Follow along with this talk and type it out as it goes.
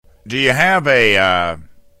Do you have a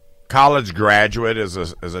college graduate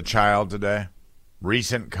as a child today?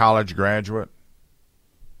 Recent college graduate?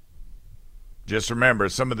 Just remember,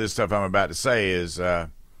 some of this stuff I'm about to say is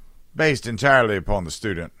based entirely upon the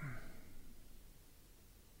student.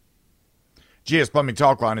 GS Plumbing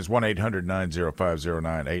Talk Line is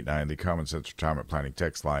 1-800-905-0989. The Common Sense Retirement Planning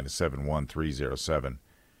text line is 71307.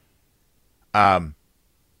 Tom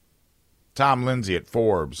Lindsay at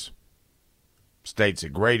Forbes states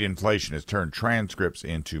that great inflation has turned transcripts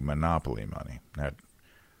into monopoly money. Now,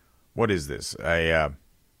 what is this? A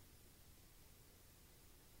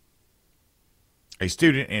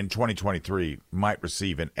student in 2023 might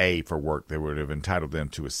receive an A for work that would have entitled them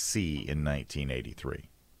to a C in 1983.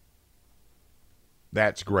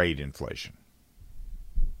 That's grade inflation.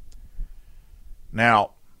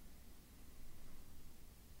 Now,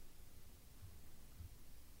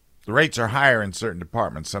 the rates are higher in certain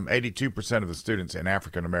departments. Some 82% of the students in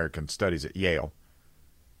African American studies at Yale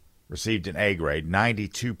received an A grade.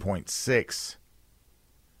 92.6%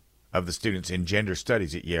 of the students in gender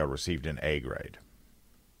studies at Yale received an A grade.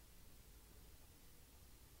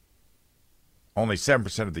 Only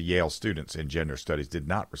 7% of the Yale students in gender studies did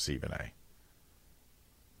not receive an A.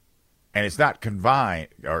 And it's not confined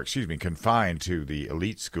to the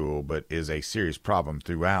elite school, but is a serious problem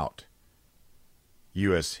throughout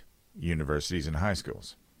U.S. universities and high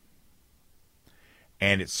schools.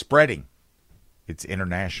 And it's spreading. It's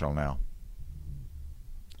international now.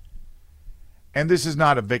 And this is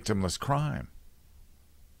not a victimless crime.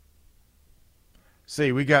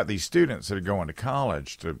 See, we got these students that are going to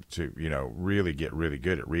college to really get really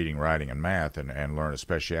good at reading, writing, and math and learn a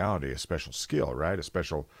specialty, a special skill, right? A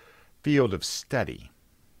special field of study.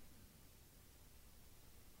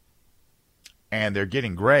 And they're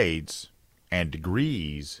getting grades and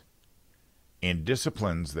degrees in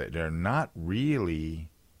disciplines that they're not really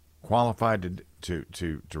qualified to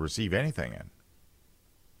receive anything in.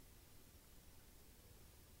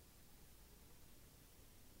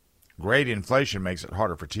 Grade inflation makes it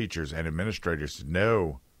harder for teachers and administrators to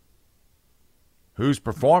know who's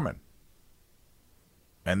performing.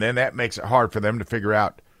 And then that makes it hard for them to figure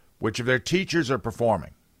out which of their teachers are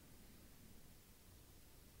performing.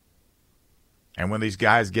 And when these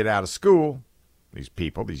guys get out of school, these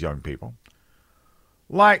young people,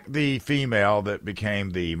 like the female that became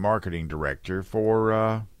the marketing director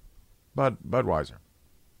for Budweiser.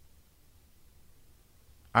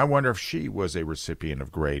 I wonder if she was a recipient of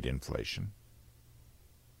grade inflation.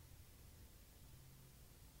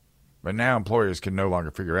 But now employers can no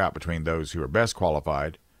longer figure out between those who are best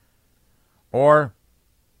qualified or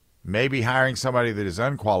maybe hiring somebody that is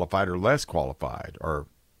unqualified or less qualified or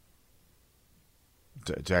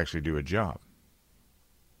to actually do a job.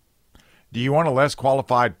 Do you want a less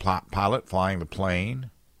qualified pilot flying the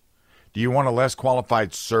plane? Do you want a less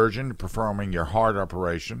qualified surgeon performing your heart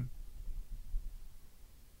operation?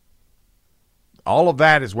 All of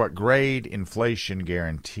that is what grade inflation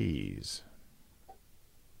guarantees.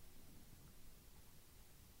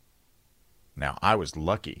 Now, I was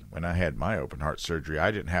lucky when I had my open heart surgery. I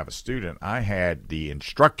didn't have a student. I had the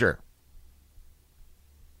instructor.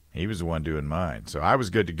 He was the one doing mine, so I was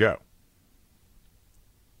good to go.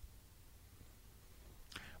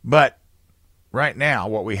 But right now,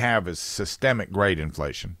 what we have is systemic grade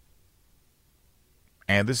inflation.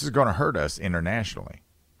 And this is going to hurt us internationally.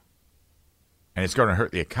 And it's going to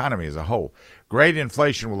hurt the economy as a whole. Grade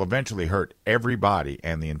inflation will eventually hurt everybody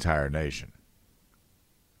and the entire nation.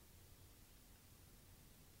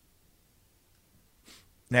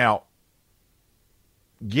 Now,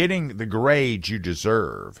 getting the grade you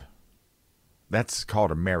deserve, that's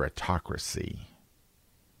called a meritocracy.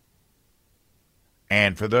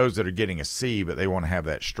 And for those that are getting a C, but they want to have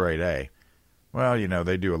that straight A, well,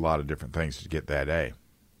 they do a lot of different things to get that A.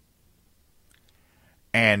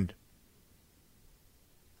 And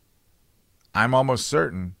I'm almost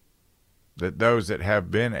certain that those that have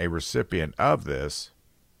been a recipient of this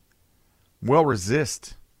will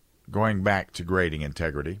resist going back to grading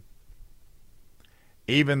integrity,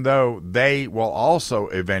 even though they will also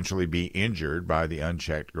eventually be injured by the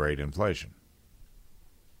unchecked grade inflation.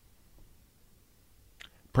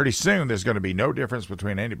 Pretty soon, there's going to be no difference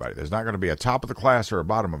between anybody. There's not going to be a top of the class or a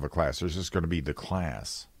bottom of a class. There's just going to be the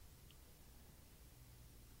class.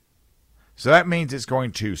 So that means it's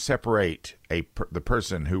going to separate the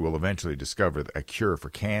person who will eventually discover a cure for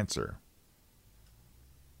cancer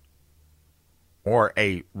or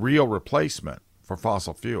a real replacement for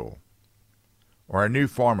fossil fuel or a new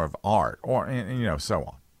form of art or, so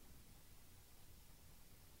on.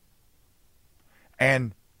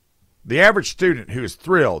 And the average student who is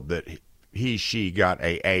thrilled that she got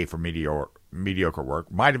A for mediocre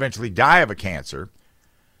work, might eventually die of a cancer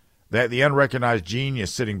that the unrecognized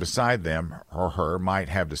genius sitting beside them or her might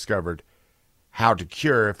have discovered how to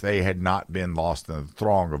cure if they had not been lost in the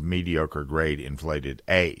throng of mediocre grade inflated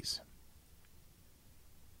A's.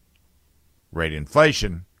 Grade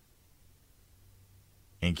inflation,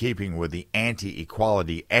 in keeping with the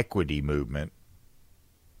anti-equality equity movement,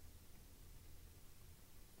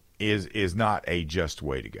 is not a just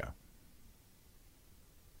way to go.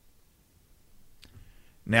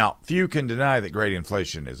 Now, few can deny that grade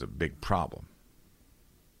inflation is a big problem.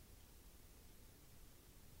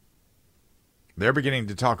 They're beginning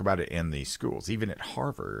to talk about it in the schools, even at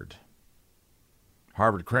Harvard.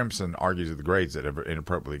 Harvard Crimson argues that the grades that have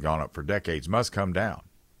inappropriately gone up for decades must come down.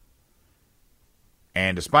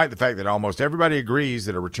 And despite the fact that almost everybody agrees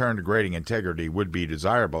that a return to grading integrity would be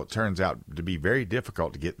desirable, it turns out to be very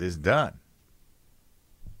difficult to get this done.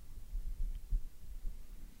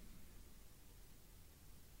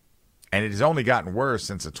 And it has only gotten worse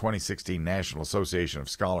since a 2016 National Association of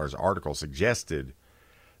Scholars article suggested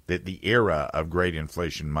that the era of grade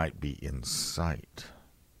inflation might be in sight.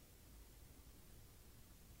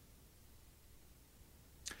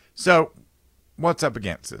 So, what's up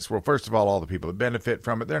against this? Well, first of all the people that benefit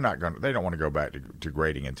from it, they don't want to go back to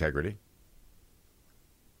grading integrity.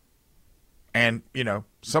 And,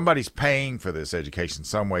 somebody's paying for this education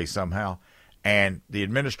some way, somehow. And the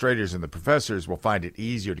administrators and the professors will find it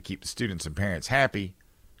easier to keep the students and parents happy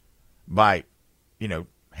by,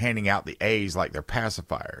 handing out the A's like they're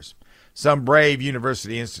pacifiers. Some brave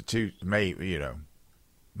university institute may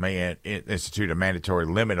institute a mandatory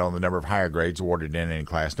limit on the number of higher grades awarded in any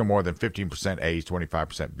class, no more than 15% A's,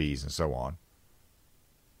 25% B's, and so on.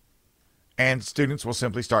 And students will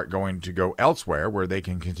simply start going to go elsewhere where they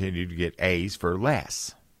can continue to get A's for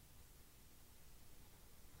less.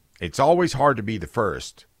 It's always hard to be the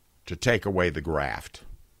first to take away the graft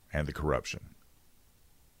and the corruption.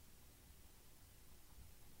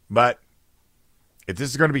 But if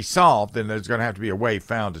this is going to be solved, then there's going to have to be a way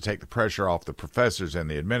found to take the pressure off the professors and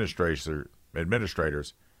the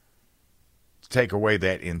administrators to take away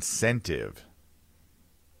that incentive.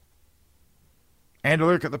 And to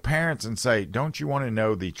look at the parents and say, don't you want to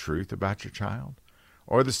know the truth about your child?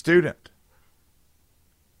 Or the student?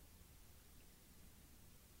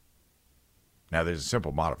 Now, there's a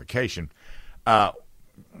simple modification.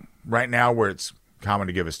 Right now, where it's common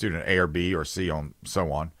to give a student A or B or C on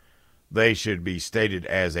so on, they should be stated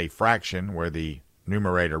as a fraction where the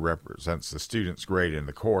numerator represents the student's grade in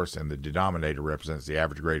the course and the denominator represents the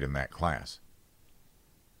average grade in that class.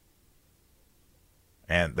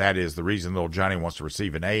 And that is the reason little Johnny wants to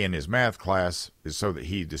receive an A in his math class, is so that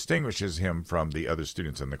he distinguishes him from the other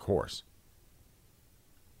students in the course.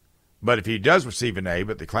 But if he does receive an A,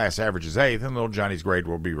 but the class average is A, then little Johnny's grade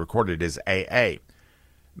will be recorded as AA,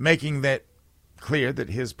 making that clear that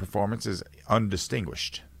his performance is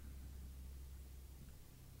undistinguished.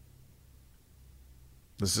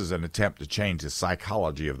 This is an attempt to change the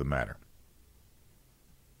psychology of the matter.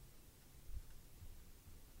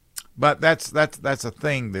 But that's a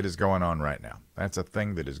thing that is going on right now. That's a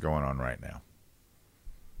thing that is going on right now.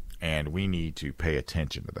 And we need to pay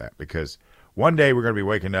attention to that, because one day we're going to be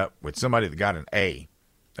waking up with somebody that got an A.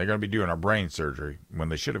 They're going to be doing our brain surgery when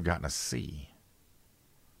they should have gotten a C.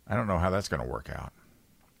 I don't know how that's going to work out.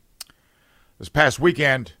 This past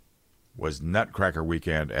weekend was Nutcracker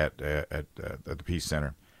weekend at the Peace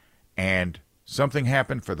Center. And something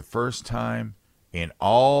happened for the first time in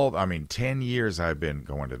 10 years I've been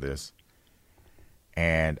going to this.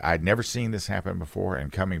 And I'd never seen this happen before.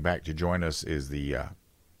 And coming back to join us is the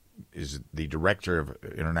director of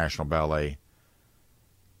International Ballet,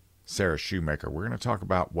 Sarah Shoemaker. We're going to talk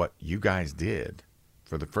about what you guys did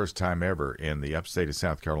for the first time ever in the upstate of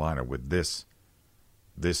South Carolina with this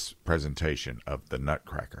presentation of the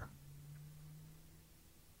Nutcracker.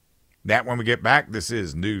 That when we get back, this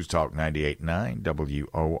is News Talk 98.9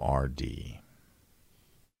 WORD.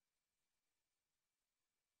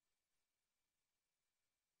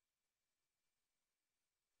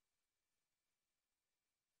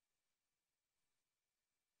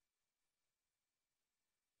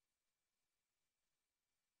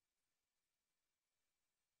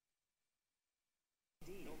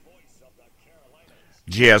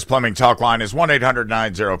 GS Plumbing Talk Line is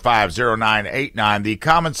 1-800-905-0989. The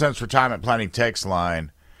Common Sense Retirement Planning text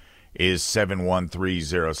line is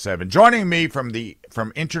 71307. Joining me from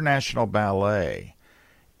International Ballet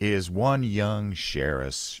is one young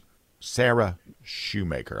Sarah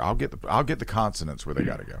Shoemaker. I'll get the consonants where they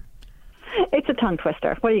got to go. It's a tongue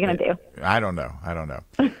twister. What are you going to do? I don't know.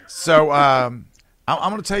 So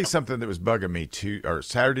I'm going to tell you something that was bugging me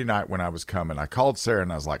Saturday night when I was coming. I called Sarah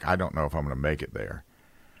and I was like, I don't know if I'm going to make it there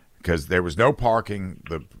because there was no parking.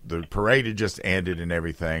 The parade had just ended and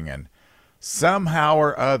everything. And somehow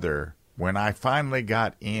or other, when I finally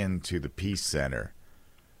got into the Peace Center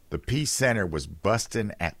was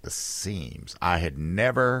busting at the seams. I had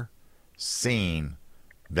never seen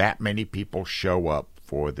that many people show up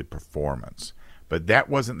for the performance. But that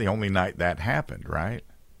wasn't the only night that happened, right?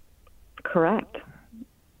 Correct.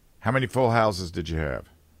 How many full houses did you have?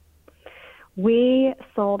 We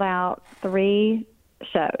sold out 3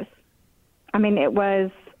 shows. I mean, it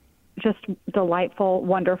was just delightful,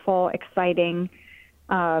 wonderful, exciting.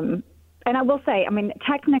 And I will say, I mean,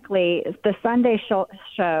 technically, the Sunday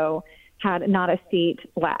show had not a seat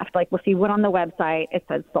left. Like, if you went on the website, it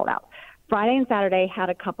said sold out. Friday and Saturday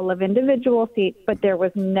had a couple of individual seats, but there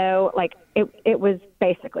was no, like, it was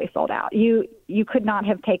basically sold out. You could not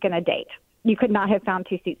have taken a date. You could not have found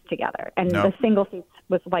 2 seats together. And the single seats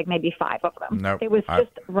was like maybe 5 of them. Nope. It was just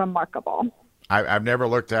remarkable. I've never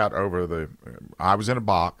looked out over I was in a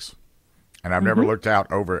box, and I've never looked out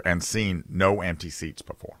over and seen no empty seats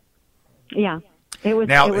before. Yeah, it was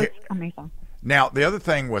amazing. Now, the other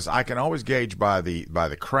thing was I can always gauge by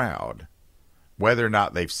the crowd whether or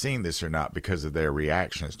not they've seen this or not because of their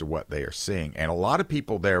reactions to what they are seeing. And a lot of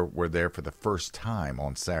people there were there for the first time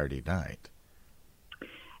on Saturday night.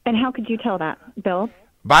 And how could you tell that, Bill?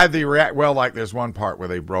 By the like there's one part where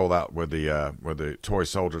they roll out where the toy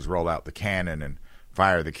soldiers roll out the cannon and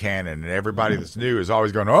fire the cannon, and everybody that's new is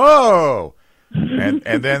always going, oh! and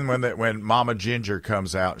then when Mama Ginger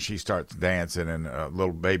comes out, she starts dancing, and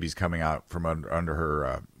little babies coming out from under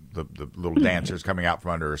her the little dancers coming out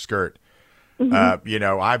from under her skirt. I've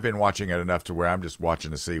been watching it enough to where I'm just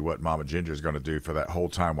watching to see what Mama Ginger is going to do for that whole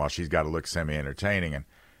time while she's got to look semi-entertaining. And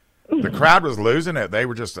the crowd was losing it. They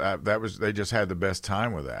were just they just had the best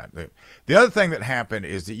time with that. The other thing that happened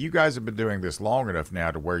is that you guys have been doing this long enough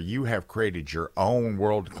now to where you have created your own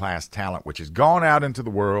world-class talent, which has gone out into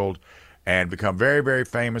the world and become very, very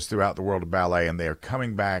famous throughout the world of ballet. And they are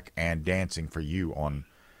coming back and dancing for you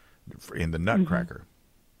in the Nutcracker.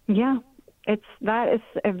 Yeah. That is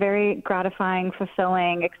a very gratifying,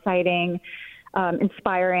 fulfilling, exciting,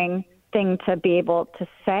 inspiring thing to be able to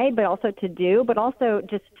say, but also to do, but also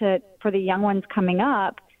just for the young ones coming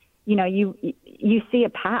up, you see a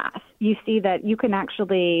path. You see that you can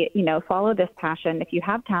actually, follow this passion if you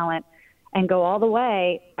have talent and go all the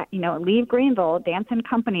way, leave Greenville, dance in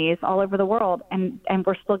companies all over the world, and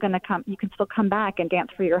we're still going to you can still come back and dance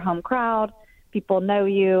for your home crowd. People know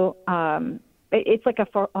you. It's like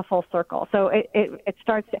a full circle. So it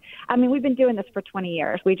starts. I mean, we've been doing this for 20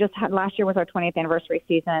 years. Last year was our 20th anniversary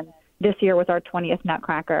season. This year was our 20th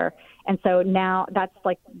Nutcracker. And so now that's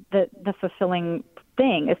like the fulfilling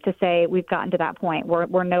thing is to say we've gotten to that point where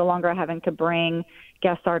we're no longer having to bring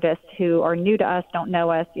guest artists who are new to us, don't know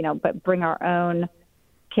us, but bring our own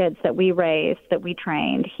kids that we raised, that we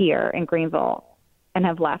trained here in Greenville and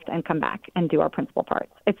have left and come back and do our principal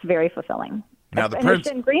parts. It's very fulfilling. Now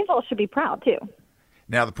and Greenville should be proud too.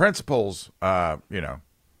 Now the principals, Brooklyn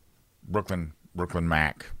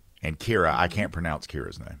Mack and Kira. I can't pronounce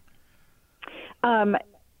Kira's name.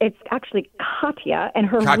 It's actually Katya, and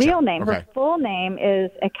her real name, her full name is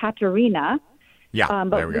Ekaterina. Yeah,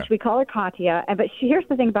 but which we call her Katya. But here's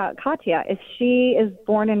the thing about Katya is she is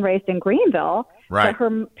born and raised in Greenville. Right. But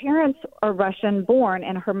her parents are Russian born,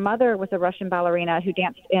 and her mother was a Russian ballerina who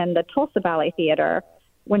danced in the Tulsa Ballet Theater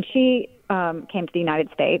when she came to the United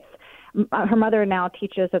States. Her mother now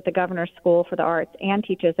teaches at the Governor's School for the Arts and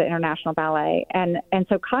teaches at International Ballet. And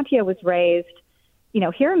so Katya was raised,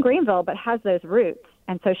 here in Greenville, but has those roots.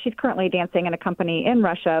 And so she's currently dancing in a company in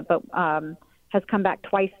Russia, but has come back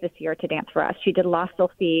twice this year to dance for us. She did La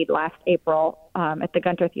Sylphide last April at the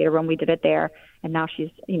Gunter Theater when we did it there. And now she's,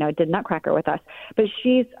 did Nutcracker with us. But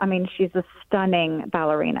she's a stunning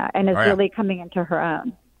ballerina and is really coming into her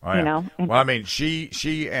own. Oh, yeah. Well, I mean,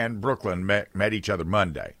 she and Brooklyn met each other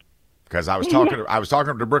Monday because I was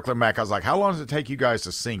talking to Brooklyn Mack. I was like, how long does it take you guys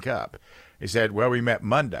to sync up? He said, well, we met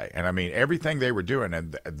Monday. And I mean, everything they were doing,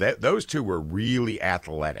 and those two were really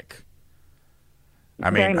athletic. I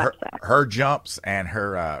mean, her jumps and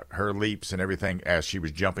her leaps and everything as she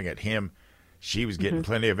was jumping at him, she was getting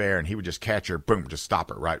plenty of air, and he would just catch her, boom, just stop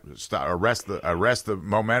her, right? Arrest the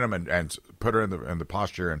momentum and put her in the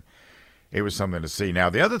posture, and it was something to see. Now,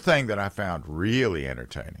 the other thing that I found really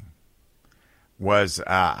entertaining was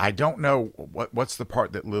I don't know what's the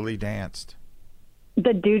part that Lily danced.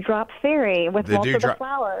 The Dewdrop Fairy with most of the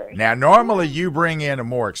flowers. Now, normally you bring in a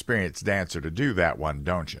more experienced dancer to do that one,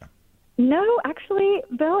 don't you? No, actually,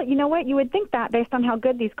 Bill, you know what? You would think that based on how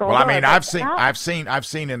good these girls Well, are. I mean, I've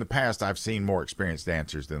seen in the past, I've seen more experienced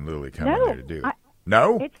dancers than Lily come in there to do it.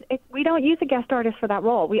 No? It's we don't use a guest artist for that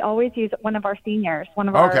role. We always use one of our seniors, one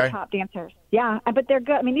of our top dancers. Yeah, but they're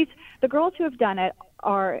good. I mean, the girls who have done it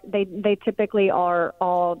they typically are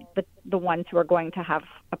all the ones who are going to have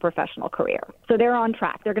a professional career. So they're on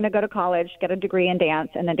track. They're going to go to college, get a degree in dance,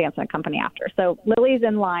 and then dance in a company after. So Lily's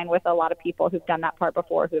in line with a lot of people who've done that part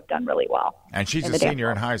before who have done really well. And she's a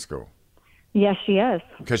senior in high school. Yes, she is.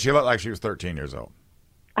 Because she looked like she was 13 years old.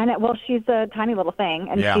 Well, she's a tiny little thing,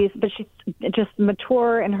 and she's just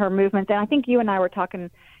mature in her movements. And I think you and I were talking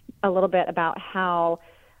a little bit about how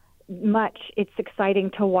much it's exciting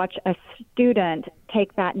to watch a student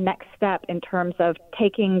take that next step in terms of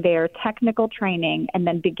taking their technical training and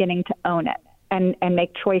then beginning to own it and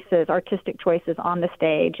make choices, artistic choices on the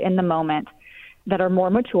stage in the moment that are more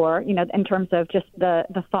mature, in terms of just the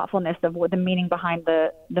thoughtfulness of what the meaning behind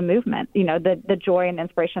the movement, the joy and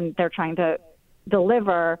inspiration they're trying to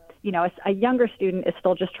deliver. A younger student is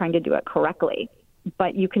still just trying to do it correctly,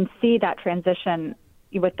 but you can see that transition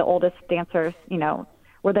with the oldest dancers,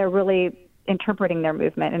 where they're really interpreting their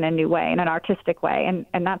movement in a new way, in an artistic way,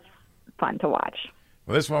 and that's fun to watch.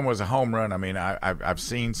 Well, this one was a home run. I mean, I've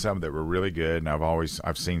seen some that were really good, and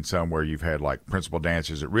I've seen some where you've had like principal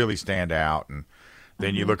dancers that really stand out, and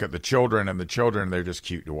then you look at the children, and they're just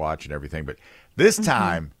cute to watch and everything. But this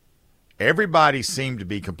time, everybody seemed to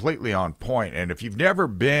be completely on point. And if you've never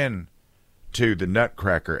been to the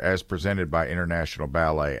Nutcracker as presented by International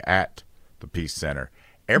Ballet at the Peace Center,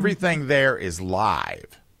 everything there is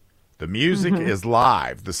live. The music is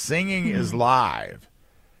live. The singing is live.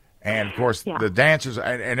 And, of course, the dancers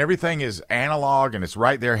and everything is analog, and it's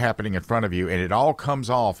right there happening in front of you, and it all comes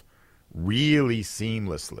off really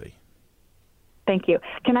seamlessly. Thank you.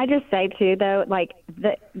 Can I just say, too, though,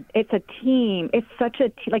 it's a team. It's such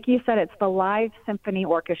a like you said, it's the live symphony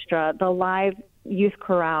orchestra, the live youth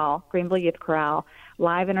chorale, Greenville Youth Chorale,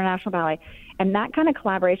 live International Ballet. And that kind of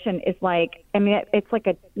collaboration is it's like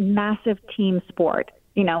a massive team sport.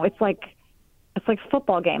 It's like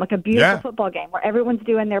football game, like a beautiful football game where everyone's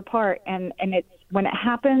doing their part, and it's when it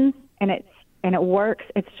happens and it works,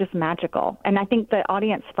 it's just magical. And I think the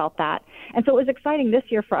audience felt that. And so it was exciting this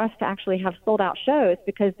year for us to actually have sold out shows,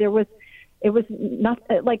 because it was not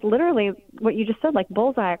like literally what you just said, like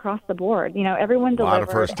bullseye across the board. Everyone delivered. A lot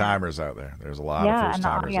of first timers out there. There's a lot of first timers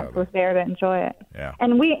out there. Yeah, and the audience was there to enjoy it. Yeah.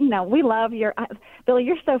 And we love Billy,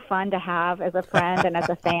 you're so fun to have as a friend and as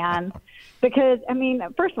a fan, because, I mean,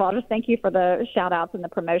 first of all, just thank you for the shout outs and the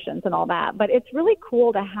promotions and all that. But it's really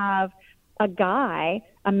cool to have a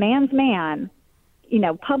man's man,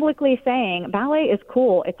 publicly saying ballet is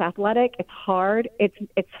cool. It's athletic. It's hard.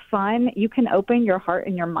 It's fun. You can open your heart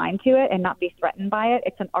and your mind to it and not be threatened by it.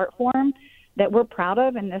 It's an art form that we're proud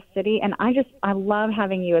of in this city. And I love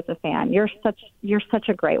having you as a fan. You're such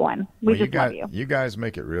a great one. We just love you. You guys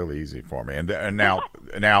make it real easy for me. And now,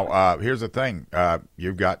 here's the thing.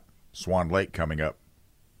 You've got Swan Lake coming up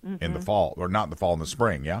in the fall, or not in the fall, in the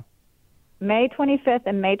spring. Yeah. May 25th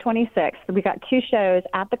and May 26th. We got 2 shows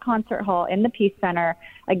at the concert hall in the Peace Center,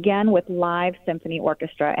 again with live symphony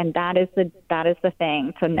orchestra, and that is the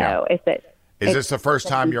thing to know. Is this the first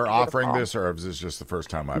time you're offering this, or is this just the first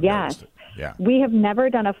time I've noticed it? Yeah. We have never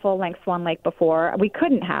done a full-length Swan Lake before. We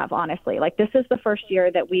couldn't have, honestly. This is the first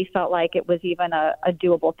year that we felt like it was even a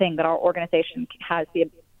doable thing, that our organization has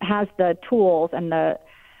the tools and the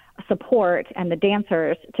support and the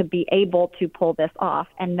dancers to be able to pull this off.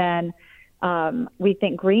 And then we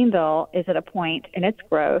think Greenville is at a point in its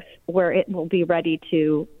growth where it will be ready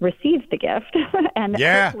to receive the gift. And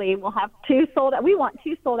hopefully we'll have 2 sold out. We want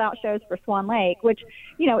 2 sold out shows for Swan Lake, which,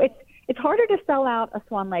 it's harder to sell out a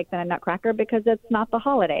Swan Lake than a Nutcracker because it's not the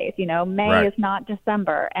holidays. May is not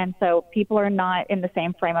December. And so people are not in the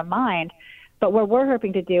same frame of mind. But what we're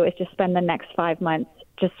hoping to do is just spend the next 5 months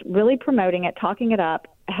just really promoting it, talking it up,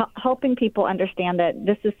 helping people understand that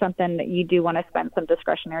this is something that you do want to spend some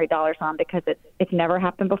discretionary dollars on, because it's never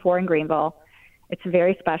happened before in Greenville. It's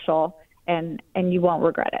very special, and you won't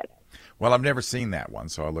regret it. Well, I've never seen that one,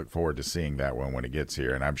 so I look forward to seeing that one when it gets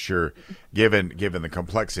here. And I'm sure, given the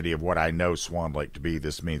complexity of what I know Swan Lake to be,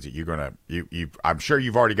 this means that I'm sure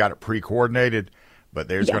you've already got it pre-coordinated, but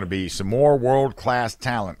there's going to be some more world-class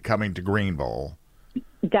talent coming to Greenville.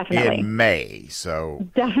 Definitely. In May, so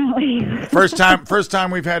definitely. first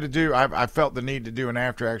time we've had to do. I felt the need to do an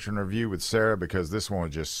after-action review with Sarah, because this one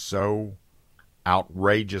was just so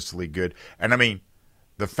outrageously good. And I mean,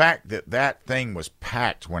 the fact that thing was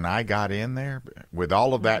packed when I got in there with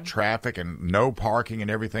all of that traffic and no parking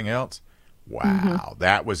and everything else. Wow,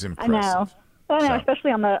 that was impressive. I know. I know,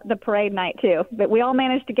 especially on the parade night, too. But we all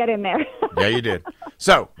managed to get in there. Yeah, you did.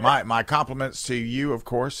 So my compliments to you, of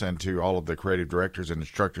course, and to all of the creative directors and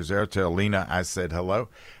instructors there. Tell Lena I said hello.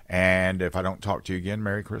 And if I don't talk to you again,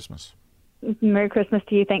 Merry Christmas. Merry Christmas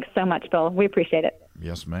to you. Thanks so much, Bill. We appreciate it.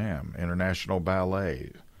 Yes, ma'am. International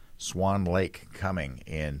Ballet, Swan Lake, coming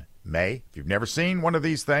in May. If you've never seen one of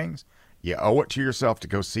these things, you owe it to yourself to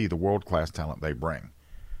go see the world-class talent they bring.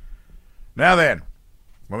 Now then,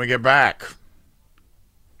 when we get back,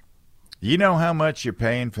 you know how much you're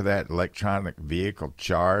paying for that electronic vehicle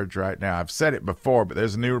charge right now? I've said it before, but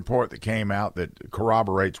there's a new report that came out that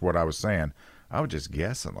corroborates what I was saying. I was just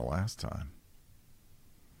guessing the last time.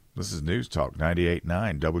 This is News Talk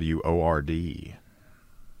 98.9 WORD.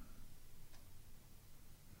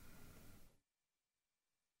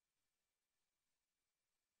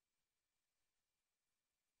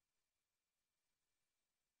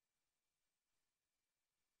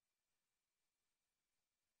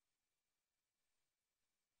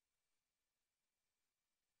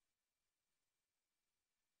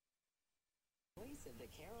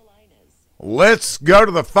 Let's go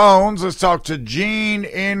to the phones. Let's talk to Gene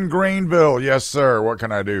in Greenville. Yes, sir. What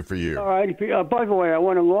can I do for you? All right. By the way, I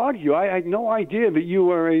want to laud you. I had no idea that you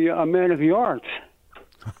were a man of the arts.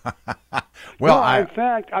 Well, no, in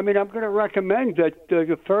fact, I'm going to recommend that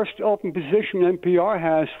the first open position NPR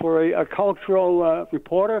has for a cultural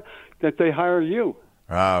reporter, that they hire you.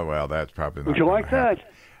 Oh, well, that's probably not. Would you like that?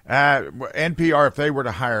 NPR, if they were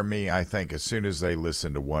to hire me, I think as soon as they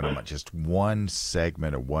listen to just one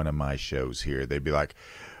segment of one of my shows here, they'd be like,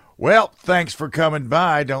 well, thanks for coming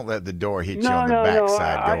by. Don't let the door hit you on the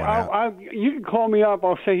backside going out. You can call me up.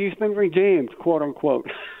 I'll say he's been redeemed, quote unquote.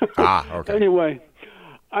 Okay. Anyway,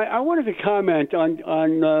 I wanted to comment on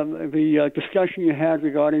the discussion you had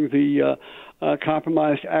regarding the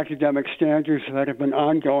compromised academic standards that have been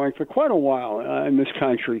ongoing for quite a while in this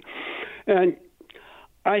country. And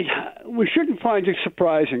we shouldn't find it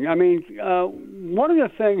surprising. I mean, one of the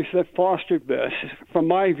things that fostered this, from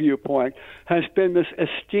my viewpoint, has been this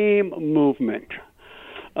esteem movement.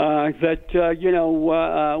 We're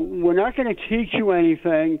not going to teach you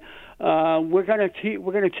anything. We're going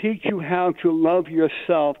to teach you how to love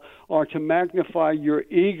yourself or to magnify your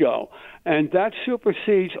ego, and that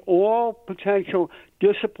supersedes all potential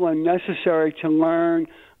discipline necessary to learn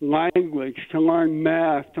language, to learn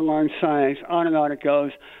math, to learn science, on and on it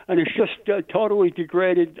goes. And it's just totally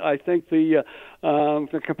degraded, I think, the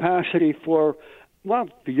capacity for,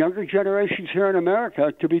 the younger generations here in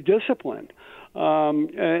America to be disciplined.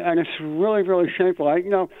 And it's really, really shameful. I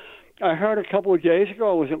heard a couple of days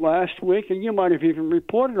ago, was it last week, and you might have even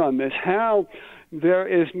reported on this, how there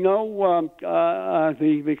is no,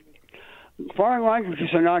 the foreign languages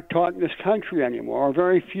are not taught in this country anymore, or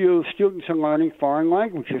very few students are learning foreign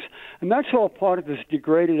languages. And that's all part of this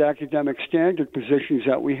degraded academic standard positions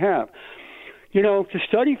that we have. To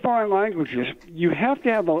study foreign languages, you have to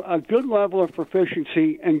have a good level of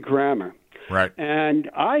proficiency in grammar. Right. And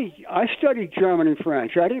I studied German and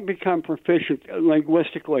French. I didn't become proficient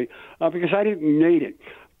linguistically because I didn't need it.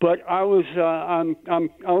 But I was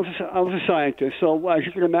a scientist, so as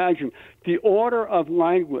you can imagine, the order of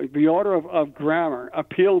language, the order of grammar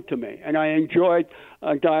appealed to me, and I enjoyed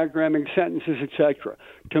diagramming sentences, etc.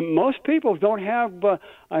 To most people, don't have,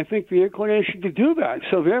 I think, the inclination to do that.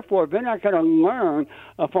 So therefore, they're not going to learn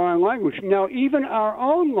a foreign language. Now, even our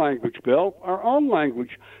own language, Bill, our own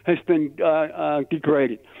language has been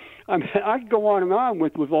degraded. I mean, I could go on and on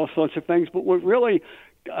with all sorts of things, but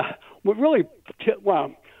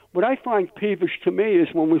what I find peevish to me is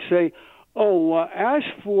when we say, as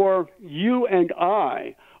for you and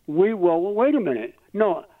I, we will. Well, wait a minute.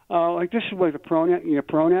 No, this is where your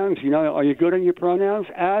pronouns, are you good on your pronouns?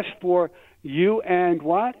 As for you and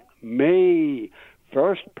what? Me.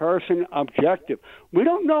 First person objective. We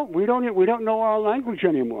don't know. We don't know our language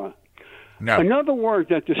anymore. No. Another word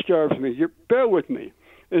that disturbs me, bear with me,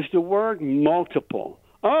 is the word multiple.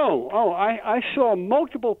 I saw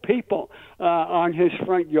multiple people on his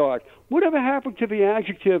front yard. Whatever happened to the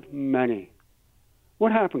adjective many?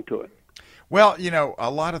 What happened to it? Well,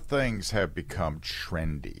 a lot of things have become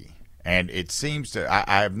trendy, and it seems to.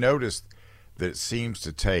 I have noticed that it seems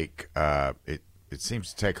to take it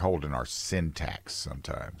seems to take hold in our syntax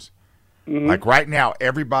sometimes. Mm-hmm. Like right now,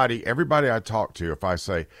 everybody I talk to, if I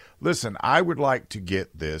say, "Listen, I would like to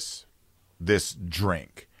get this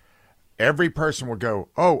drink," every person will go,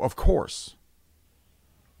 "Oh, of course,"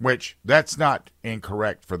 which that's not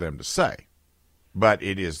incorrect for them to say, but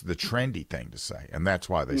it is the trendy thing to say, and that's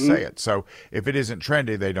why they say it. So if it isn't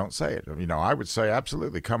trendy, they don't say it. I would say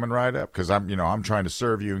absolutely coming right up because I'm trying to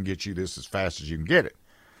serve you and get you this as fast as you can get it.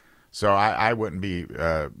 So I wouldn't be,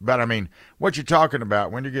 but I mean, what you're talking about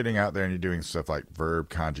when you're getting out there and you're doing stuff like verb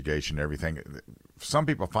conjugation and everything, some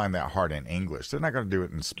people find that hard in English. They're not going to do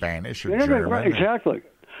it in Spanish or German. Right, exactly.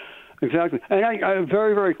 Exactly. And I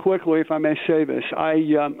very, very quickly, if I may say this, I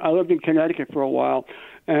lived in Connecticut for a while,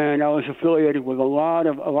 and I was affiliated with a lot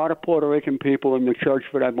of Puerto Rican people in the church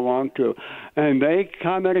that I belonged to, and they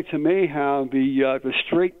commented to me how the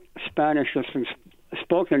street Spanish that's been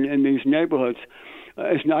spoken in these neighborhoods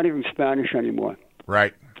is not even Spanish anymore.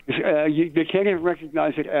 Right. They can't even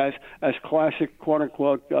recognize it as classic, quote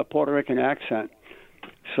unquote, Puerto Rican accent.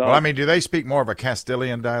 So, well, I mean, do they speak more of a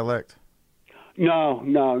Castilian dialect?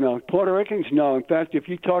 No. Puerto Ricans, no. In fact, if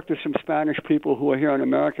you talk to some Spanish people who are here in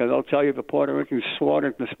America, they'll tell you the Puerto Ricans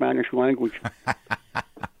slaughtered the Spanish language.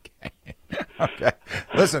 Okay.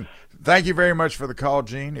 Listen, thank you very much for the call,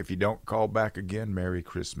 Gene. If you don't call back again, Merry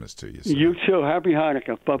Christmas to you, sir. You too. Happy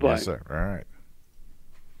Hanukkah. Bye-bye. Yes, sir. All right.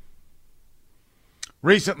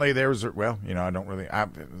 Recently, there was,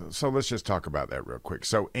 so let's just talk about that real quick.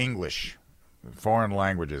 So English, foreign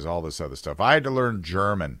languages, all this other stuff. I had to learn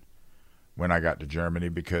German when I got to Germany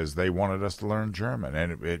because they wanted us to learn German.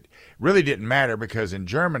 And it really didn't matter because in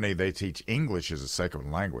Germany they teach English as a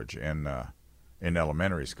second language in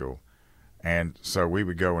elementary school. And so we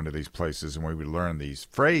would go into these places and we would learn these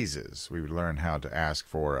phrases. We would learn how to ask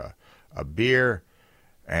for a beer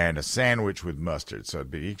and a sandwich with mustard. So it'd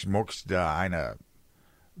be, ich möchte eine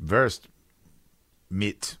Wurst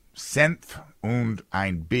mit Senf und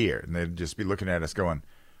ein Bier. And they'd just be looking at us going,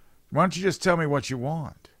 why don't you just tell me what you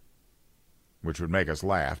want? Which would make us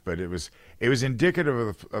laugh, but it was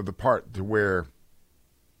indicative of the part to where,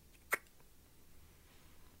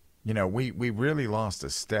 we really lost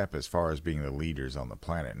a step as far as being the leaders on the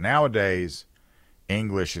planet. Nowadays,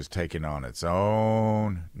 English has taken on its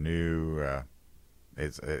own new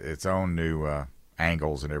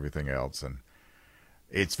angles and everything else, and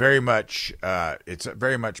it's very much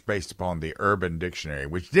based upon the Urban Dictionary,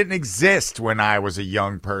 which didn't exist when I was a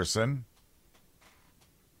young person.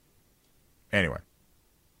 Anyway,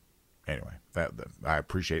 I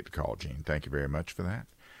appreciate the call, Gene. Thank you very much for that.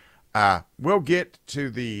 We'll get to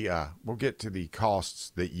the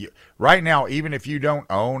costs that you right now. Even if you don't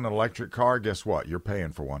own an electric car, guess what? You're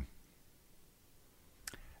paying for one.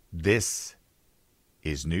 This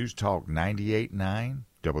is News Talk 98.9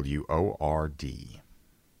 WORD.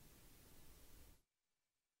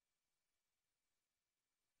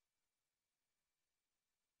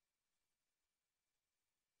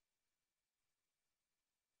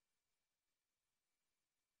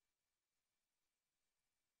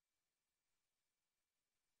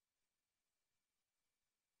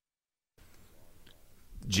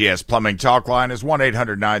 GS Plumbing Talk Line is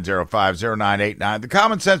 1-800-905-0989. The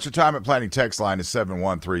Common Sense Retirement Planning Text Line is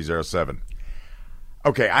 71307.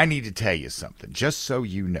 Okay, I need to tell you something, just so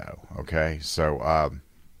you know, okay? So, I'm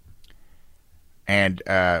going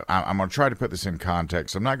to try to put this in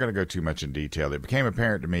context. I'm not going to go too much in detail. It became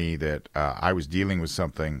apparent to me that I was dealing with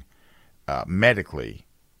something medically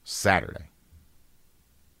Saturday,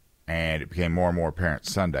 and it became more and more apparent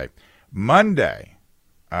Sunday. Monday,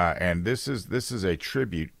 and this is a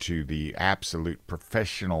tribute to the absolute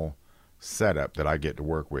professional setup that I get to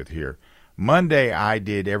work with here. Monday, I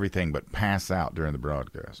did everything but pass out during the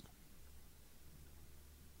broadcast.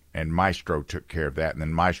 And Maestro took care of that. And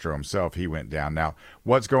then Maestro himself, he went down. Now,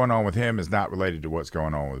 what's going on with him is not related to what's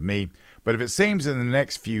going on with me. But if it seems in the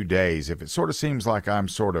next few days, if it sort of seems like I'm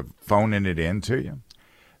sort of phoning it in to you,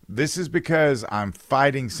 this is because I'm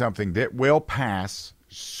fighting something that will pass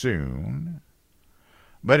soon.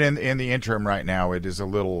 But in the interim right now, it is a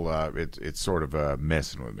little, it's sort of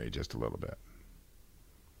messing with me just a little bit.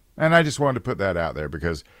 And I just wanted to put that out there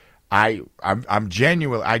because I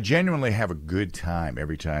genuinely have a good time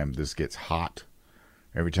every time this gets hot,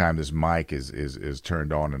 every time this mic is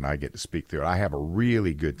turned on and I get to speak through it. I have a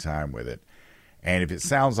really good time with it. And if it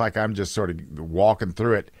sounds like I'm just sort of walking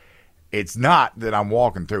through it, it's not that I'm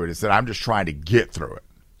walking through it. It's that I'm just trying to get through it.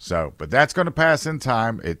 So, but that's going to pass in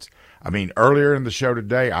time. Earlier in the show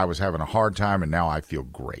today, I was having a hard time, and now I feel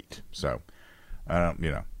great. So,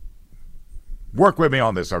 work with me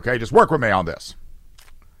on this, okay? Just work with me on this.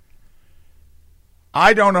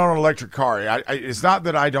 I don't own an electric car. It's not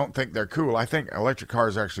that I don't think they're cool. I think electric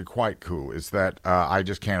cars are actually quite cool. It's that I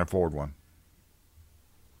just can't afford one.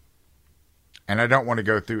 And I don't want to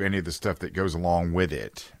go through any of the stuff that goes along with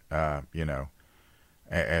it,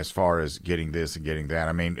 as far as getting this and getting that.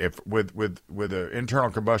 I mean, if with an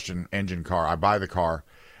internal combustion engine car, I buy the car,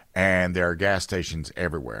 and there are gas stations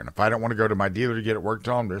everywhere. And if I don't want to go to my dealer to get it worked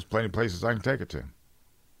on, there's plenty of places I can take it to.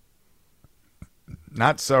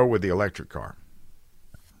 Not so with the electric car.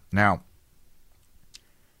 Now,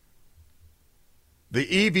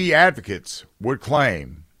 the EV advocates would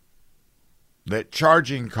claim that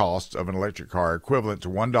charging costs of an electric car are equivalent to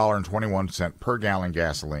 $1.21 per gallon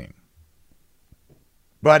gasoline.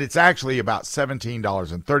 But it's actually about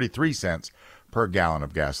 $17.33 per gallon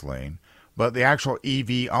of gasoline. But the actual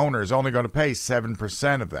EV owner is only going to pay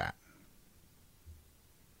 7% of that.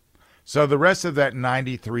 So the rest of that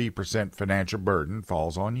 93% financial burden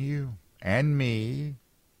falls on you and me.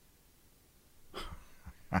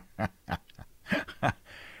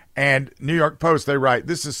 And New York Post, they write,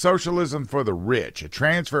 this is socialism for the rich, a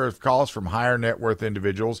transfer of costs from higher net worth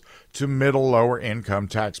individuals to middle lower income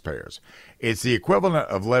taxpayers. It's the equivalent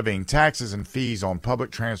of levying taxes and fees on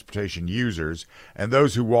public transportation users and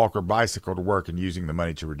those who walk or bicycle to work and using the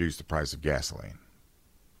money to reduce the price of gasoline.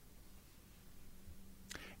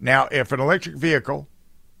 Now, if an electric vehicle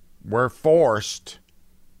were forced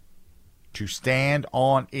to stand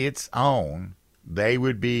on its own, they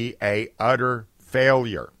would be an utter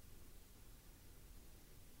failure.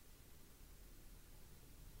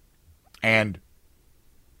 And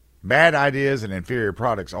bad ideas and inferior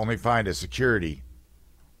products only find a security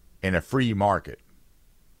in a free market,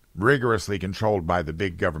 rigorously controlled by the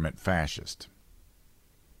big government fascist.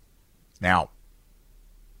 Now,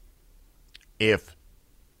 if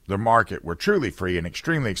the market were truly free, an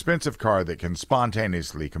extremely expensive car that can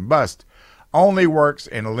spontaneously combust only works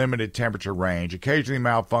in a limited temperature range, occasionally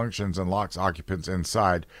malfunctions and locks occupants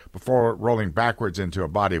inside before rolling backwards into a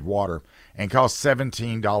body of water, and costs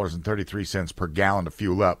 $17.33 per gallon to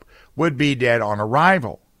fuel up, would be dead on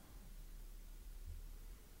arrival.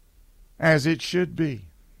 As it should be.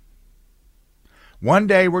 One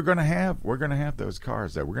day we're gonna have those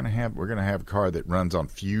cars though. We're gonna have a car that runs on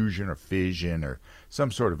fusion or fission or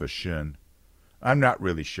some sort of a shun. I'm not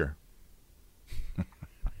really sure.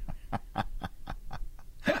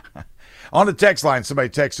 On the text line, somebody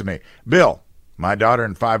texted me, Bill, my daughter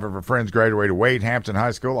and 5 of her friends graduated Wade Hampton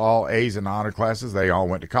High School, all A's in honor classes. They all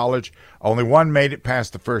went to college. Only one made it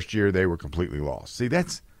past the first year. They were completely lost. See,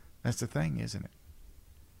 that's the thing, isn't it?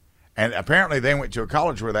 And apparently they went to a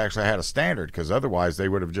college where they actually had a standard, because otherwise they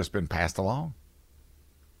would have just been passed along.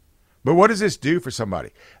 But what does this do for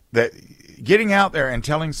somebody? That getting out there and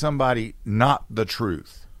telling somebody not the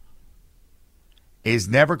truth is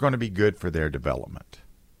never going to be good for their development.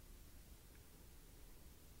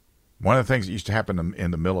 One of the things that used to happen in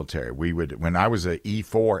the military, when I was a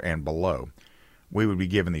E4 and below, we would be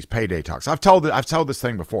given these payday talks. I've told this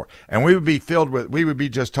thing before, and we would be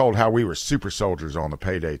just told how we were super soldiers on the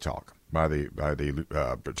payday talk by the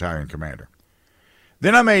battalion commander.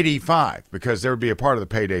 Then I made E5 because there would be a part of the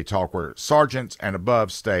payday talk where sergeants and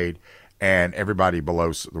above stayed, and everybody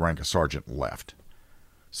below the rank of sergeant left.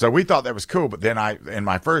 So we thought that was cool, but then in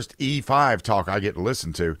my first E5 talk I get to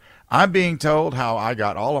listen to, I'm being told how I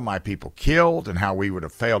got all of my people killed and how we would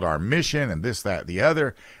have failed our mission and this, that, the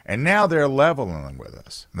other. And now they're leveling with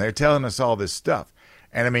us. They're telling us all this stuff.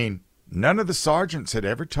 And I mean, none of the sergeants had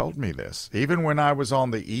ever told me this. Even when I was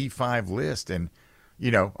on the E5 list and,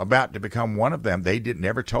 about to become one of them, they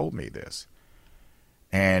never told me this.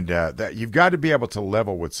 And that you've got to be able to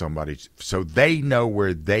level with somebody so they know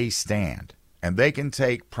where they stand. And they can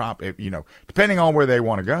take depending on where they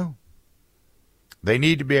want to go, they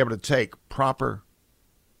need to be able to take proper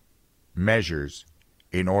measures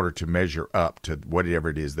in order to measure up to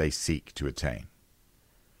whatever it is they seek to attain.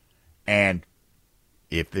 And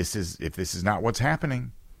if this is not what's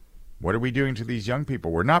happening, what are we doing to these young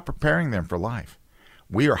people? We're not preparing them for life.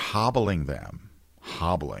 We are hobbling them.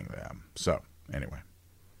 So, anyway.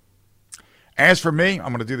 As for me, I'm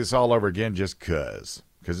going to do this all over again just because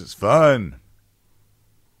it's fun.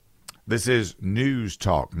 This is News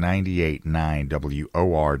Talk 98.9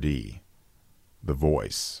 WORD, the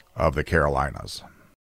voice of the Carolinas.